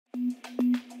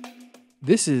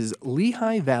This is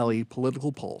Lehigh Valley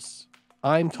Political Pulse.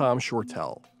 I'm Tom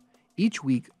Shortell. Each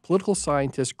week, political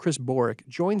scientist Chris Borick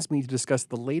joins me to discuss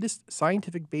the latest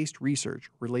scientific-based research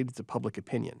related to public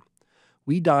opinion.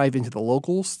 We dive into the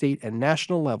local, state, and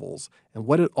national levels and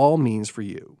what it all means for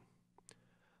you.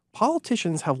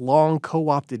 Politicians have long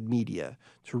co-opted media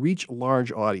to reach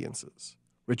large audiences.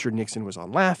 Richard Nixon was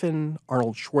on Laugh-In,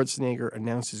 Arnold Schwarzenegger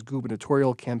announced his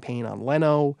gubernatorial campaign on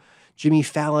Leno, Jimmy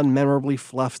Fallon memorably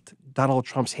fluffed Donald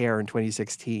Trump's hair in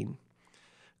 2016.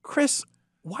 Chris,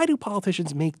 why do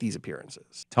politicians make these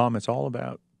appearances? Tom, it's all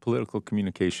about political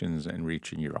communications and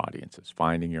reaching your audiences,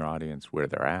 finding your audience where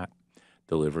they're at,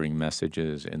 delivering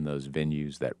messages in those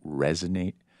venues that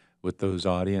resonate with those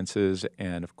audiences.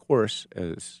 And of course,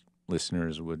 as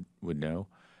listeners would know,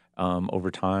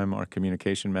 over time, our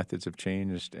communication methods have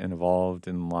changed and evolved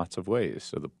in lots of ways.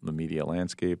 So the media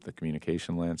landscape, the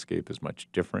communication landscape is much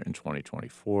different in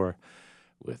 2024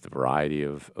 with a variety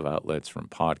of outlets from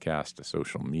podcast to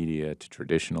social media to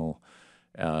traditional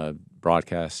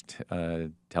broadcast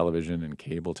television and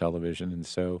cable television. And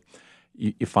so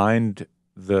you find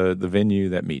the venue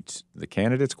that meets the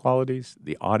candidates' qualities,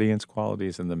 the audience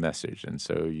qualities, and the message. And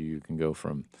so you can go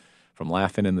from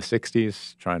Laugh-In in the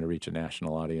 60s, trying to reach a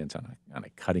national audience on a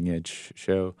cutting-edge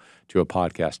show, to a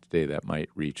podcast today that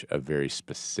might reach a very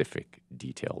specific,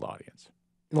 detailed audience.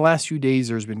 In the last few days,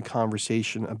 there's been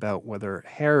conversation about whether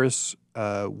Harris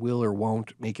will or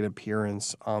won't make an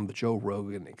appearance on the Joe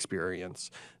Rogan Experience.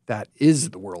 That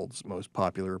is the world's most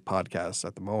popular podcast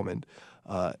at the moment.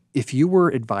 If you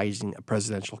were advising a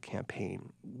presidential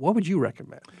campaign, what would you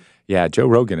recommend? Yeah, Joe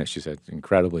Rogan, as you said, is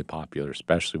incredibly popular,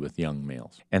 especially with young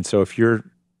males. And so if you're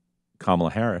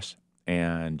Kamala Harris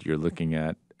and you're looking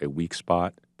at a weak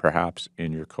spot, perhaps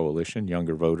in your coalition,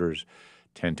 younger voters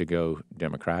tend to go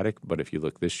Democratic. But if you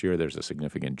look this year, there's a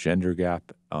significant gender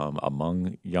gap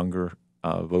among younger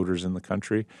voters in the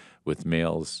country, with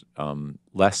males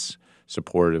less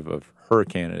supportive of her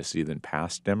candidacy than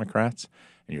past Democrats.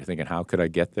 And you're thinking, how could I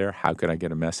get there? How could I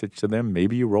get a message to them?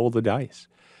 Maybe you roll the dice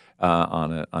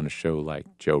on a show like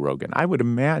Joe Rogan. I would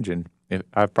imagine, if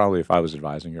I was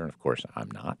advising her, and of course I'm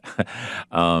not,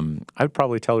 I'd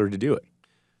probably tell her to do it.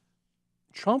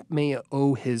 Trump may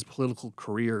owe his political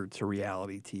career to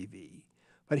reality TV,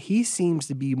 but he seems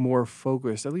to be more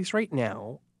focused, at least right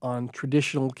now, on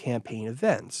traditional campaign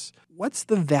events. What's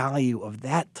the value of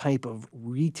that type of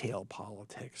retail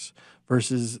politics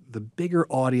versus the bigger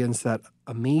audience that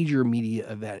a major media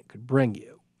event could bring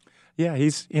you? Yeah,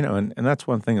 he's, and that's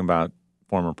one thing about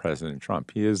former President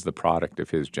Trump. He is the product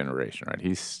of his generation, right?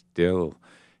 He's still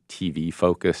TV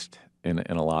focused in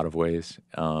a lot of ways.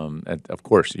 And of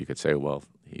course, you could say, well,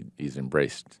 he's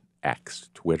embraced X,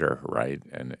 Twitter, right,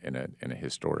 in a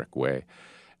historic way.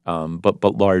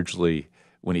 But largely,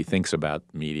 when he thinks about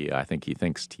media, I think he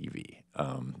thinks TV.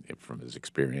 From his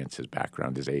experience, his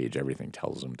background, his age, everything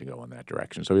tells him to go in that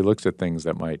direction. So he looks at things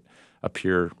that might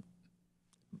appear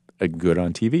good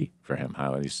on TV for him,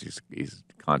 how he's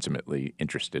consummately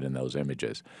interested in those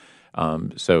images.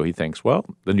 So he thinks, well,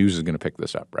 the news is going to pick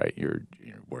this up, right? You're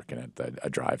working at a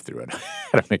drive-through at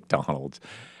a McDonald's.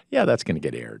 Yeah, that's going to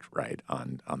get aired, right,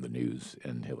 on the news,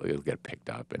 and he'll get picked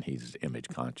up, and he's image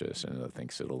conscious and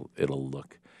thinks it'll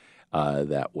look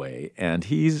that way. And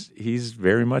he's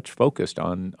very much focused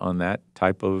on that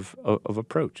type of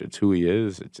approach. It's who he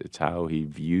is. It's how he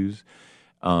views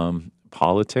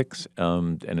politics,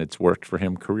 and it's worked for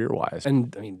him career-wise.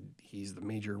 And I mean, he's a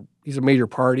major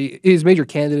party. He's a major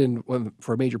candidate, and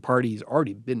for a major party, he's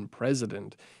already been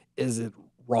president. Is it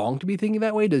wrong to be thinking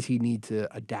that way? Does he need to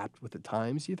adapt with the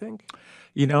times, you think?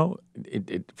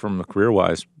 From a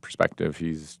career-wise perspective,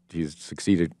 he's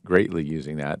succeeded greatly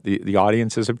using that. The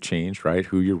audiences have changed, right?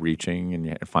 Who you're reaching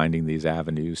and finding these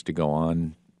avenues to go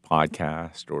on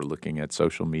podcast or looking at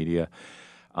social media.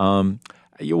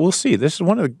 We'll see. This is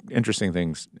one of the interesting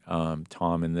things,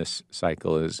 Tom, in this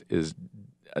cycle is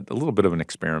a little bit of an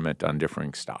experiment on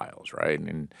differing styles, right?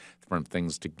 And from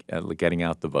things to getting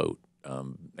out the vote.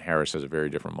 Harris has a very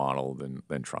different model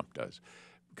than Trump does.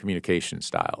 Communication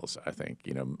styles, I think,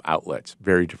 outlets,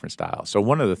 very different styles. So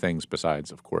one of the things,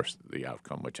 besides, of course, the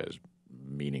outcome, which has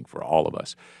meaning for all of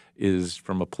us, is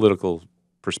from a political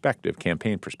perspective,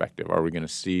 campaign perspective. Are we going to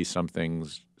see some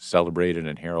things celebrated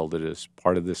and heralded as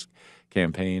part of this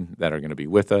campaign that are going to be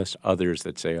with us? Others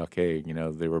that say, okay,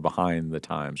 they were behind the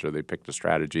times, or they picked a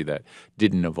strategy that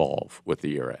didn't evolve with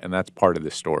the era. And that's part of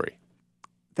this story.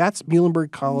 That's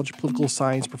Muhlenberg College political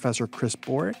science professor Chris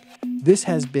Borick. This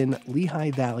has been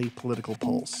Lehigh Valley Political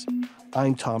Pulse.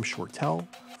 I'm Tom Shortell.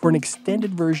 For an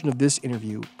extended version of this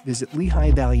interview, visit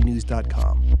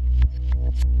LehighValleyNews.com.